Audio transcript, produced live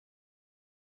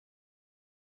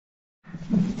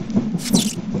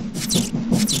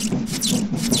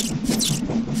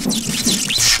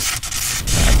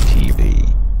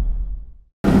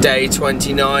Day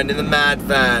 29 in the Mad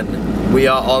Van. We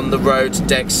are on the road to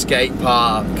Dexx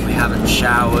Skatepark. We haven't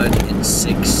showered in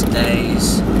 6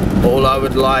 days. All I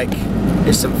would like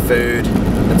is some food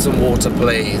and some water,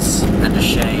 please. And a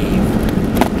shave.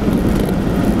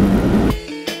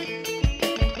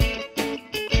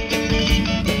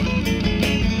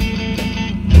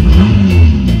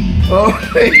 Oh,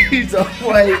 he's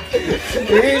awake!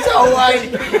 He's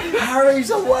awake!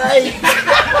 Harry's awake!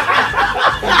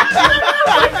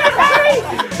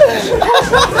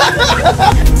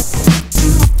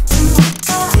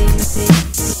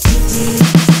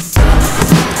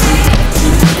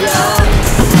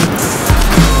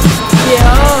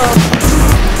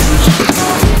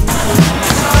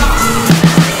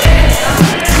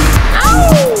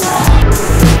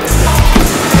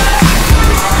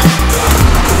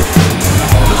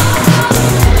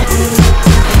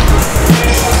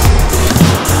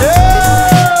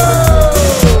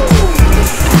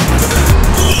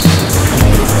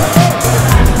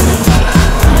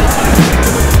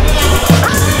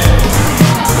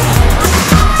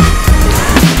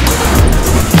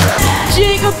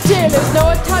 There's no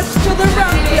attach to the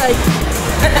round leg.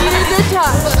 Here's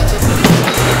attached.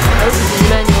 This is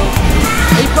manual.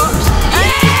 He pops.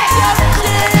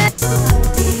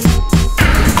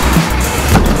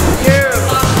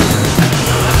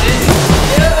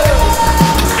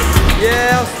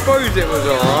 Yeah, I suppose it was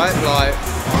alright. Like,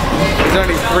 he's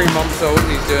only 3 months old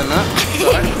and he's doing that.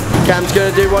 So. Cam's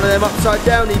gonna do one of them upside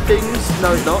downy things.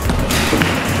 No, he's not.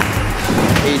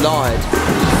 He lied.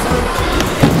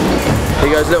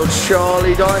 Here goes little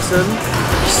Charley Dyson,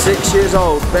 6 years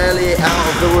old, barely out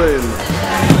of the womb.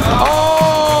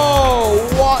 Oh,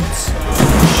 what?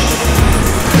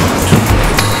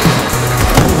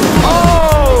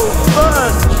 Oh,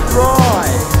 first try.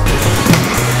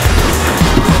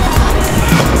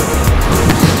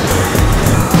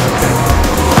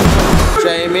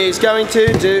 Jamie's going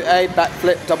to do a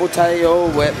backflip double tail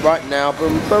whip right now.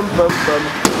 Boom, boom, boom, boom.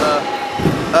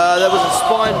 There was a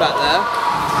spine back there.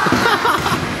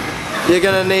 You're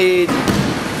gonna need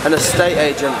an estate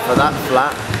agent for that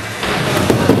flat.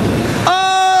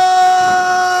 Oh!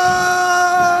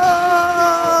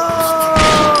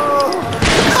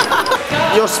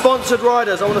 Your sponsored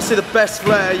riders, I want to see the best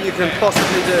flare you can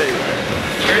possibly do.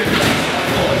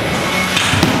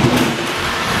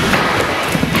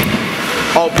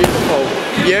 Oh, beautiful,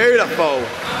 beautiful.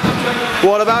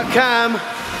 What about Cam?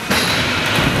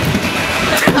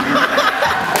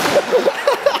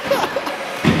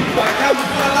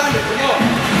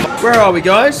 Where are we,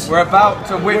 guys? We're about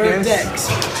to witness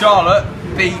Charlotte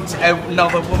beat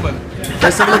another woman.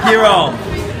 Let's have a look at your arm.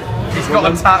 He's got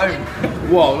a tattoo.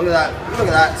 Whoa, look at that. Look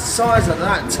at that size of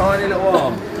that tiny little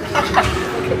arm.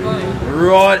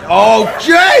 Right. Oh,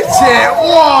 get it!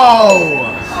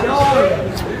 Whoa!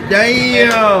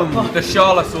 Damn! The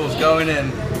Charlotte sauce going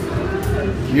in.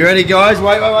 You ready, guys?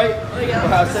 Wait.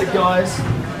 I said, guys.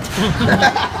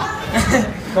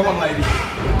 Come on, lady.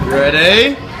 You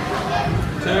ready?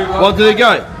 2, 1. One, two,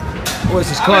 go. Oh,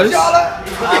 this is close. God,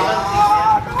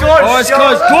 oh, it's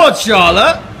close. Go on,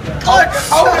 Charlotte.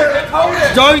 Hold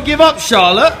it. Don't give up,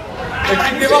 Charlotte. If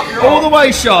you give up, you're all the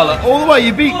way, Charlotte. All the way.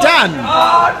 You beat Dan.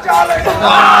 Oh, Charlotte.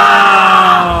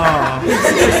 Ah.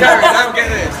 Sorry, don't get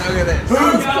this.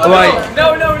 Wait.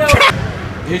 No.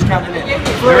 Who's counting in?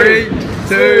 3,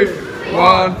 2,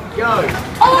 1, go.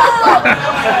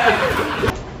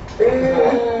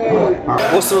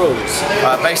 What's the rules?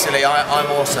 Basically, I'm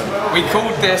awesome. We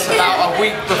called this about a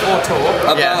week before tour.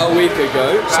 About a week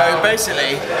ago. So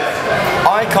basically,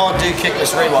 I can't do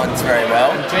kickless rewinds very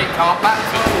well. And Jake can't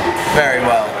backflip very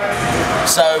well.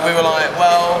 So we were like,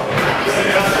 well,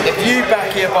 if you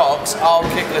back your box, I'll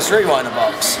kickless rewind a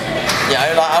box. You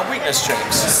know, like our weakness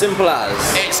tricks. Simple as.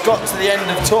 It's got to the end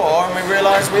of tour and we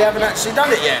realised we haven't actually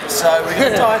done it yet, so we're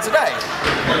going to try it today.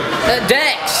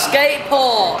 Dexx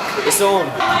Skatepark. It's on.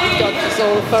 It's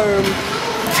all firm.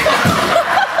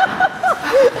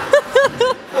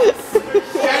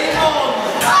 Game on!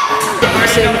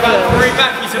 I've had 3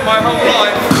 backies in my whole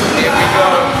life. Here we go.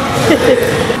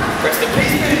 Rest in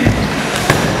peace.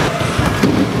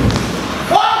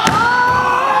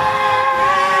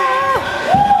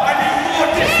 I need more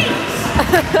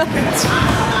distance.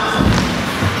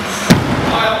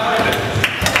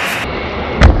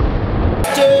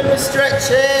 Doing my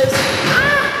stretches.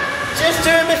 Just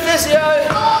doing my physio.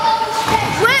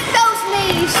 Work those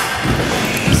knees.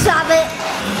 Sab it.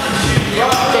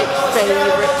 Dick's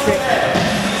favourite trick.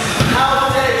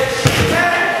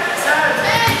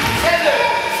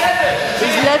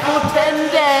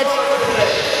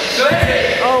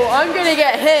 I'm gonna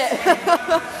get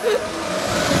hit.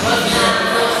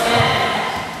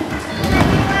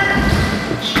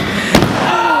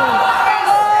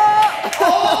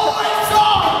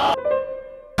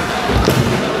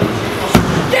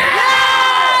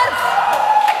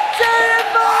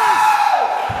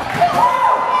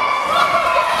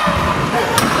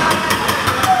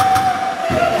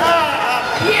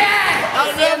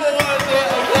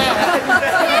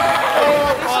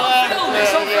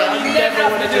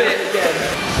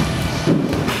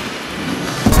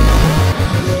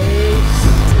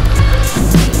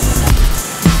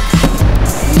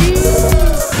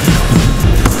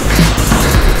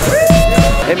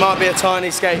 It might be a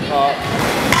tiny skate park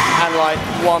and like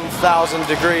 1,000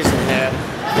 degrees in here,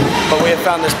 but we have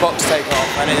found this box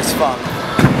takeoff and it is fun.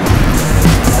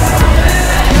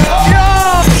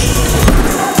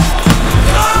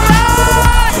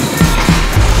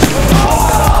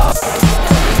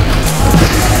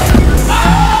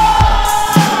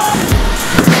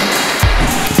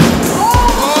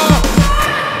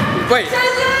 Wait,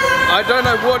 I don't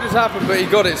know what just happened, but he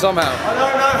got it somehow. I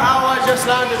don't know how I just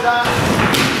landed that.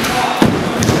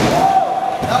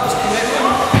 That was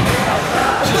commitment.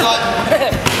 She's like,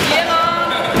 Yeah,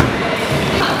 Mom.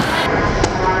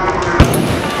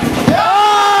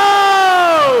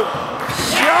 oh!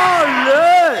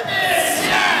 Charlotte!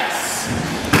 Yes!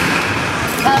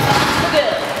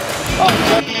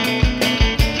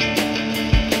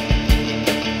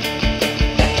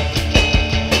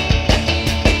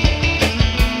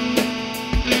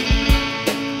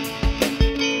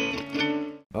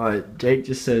 Alright, Jake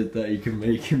just said that he can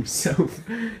make himself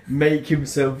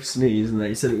sneeze, and that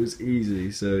he said it was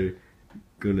easy, so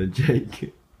gonna Jake.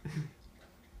 You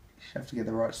have to get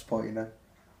the right spot, you know.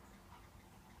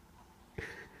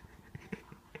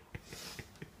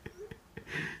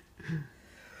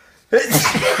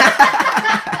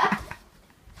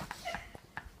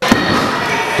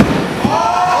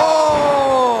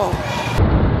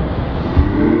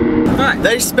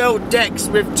 They spelled Dex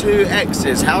with 2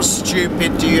 X's. How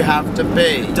stupid do you have to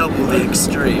be? Double the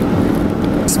extreme.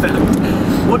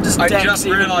 What does I Dex just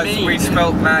even realised mean? we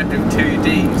spelled man with 2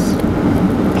 D's.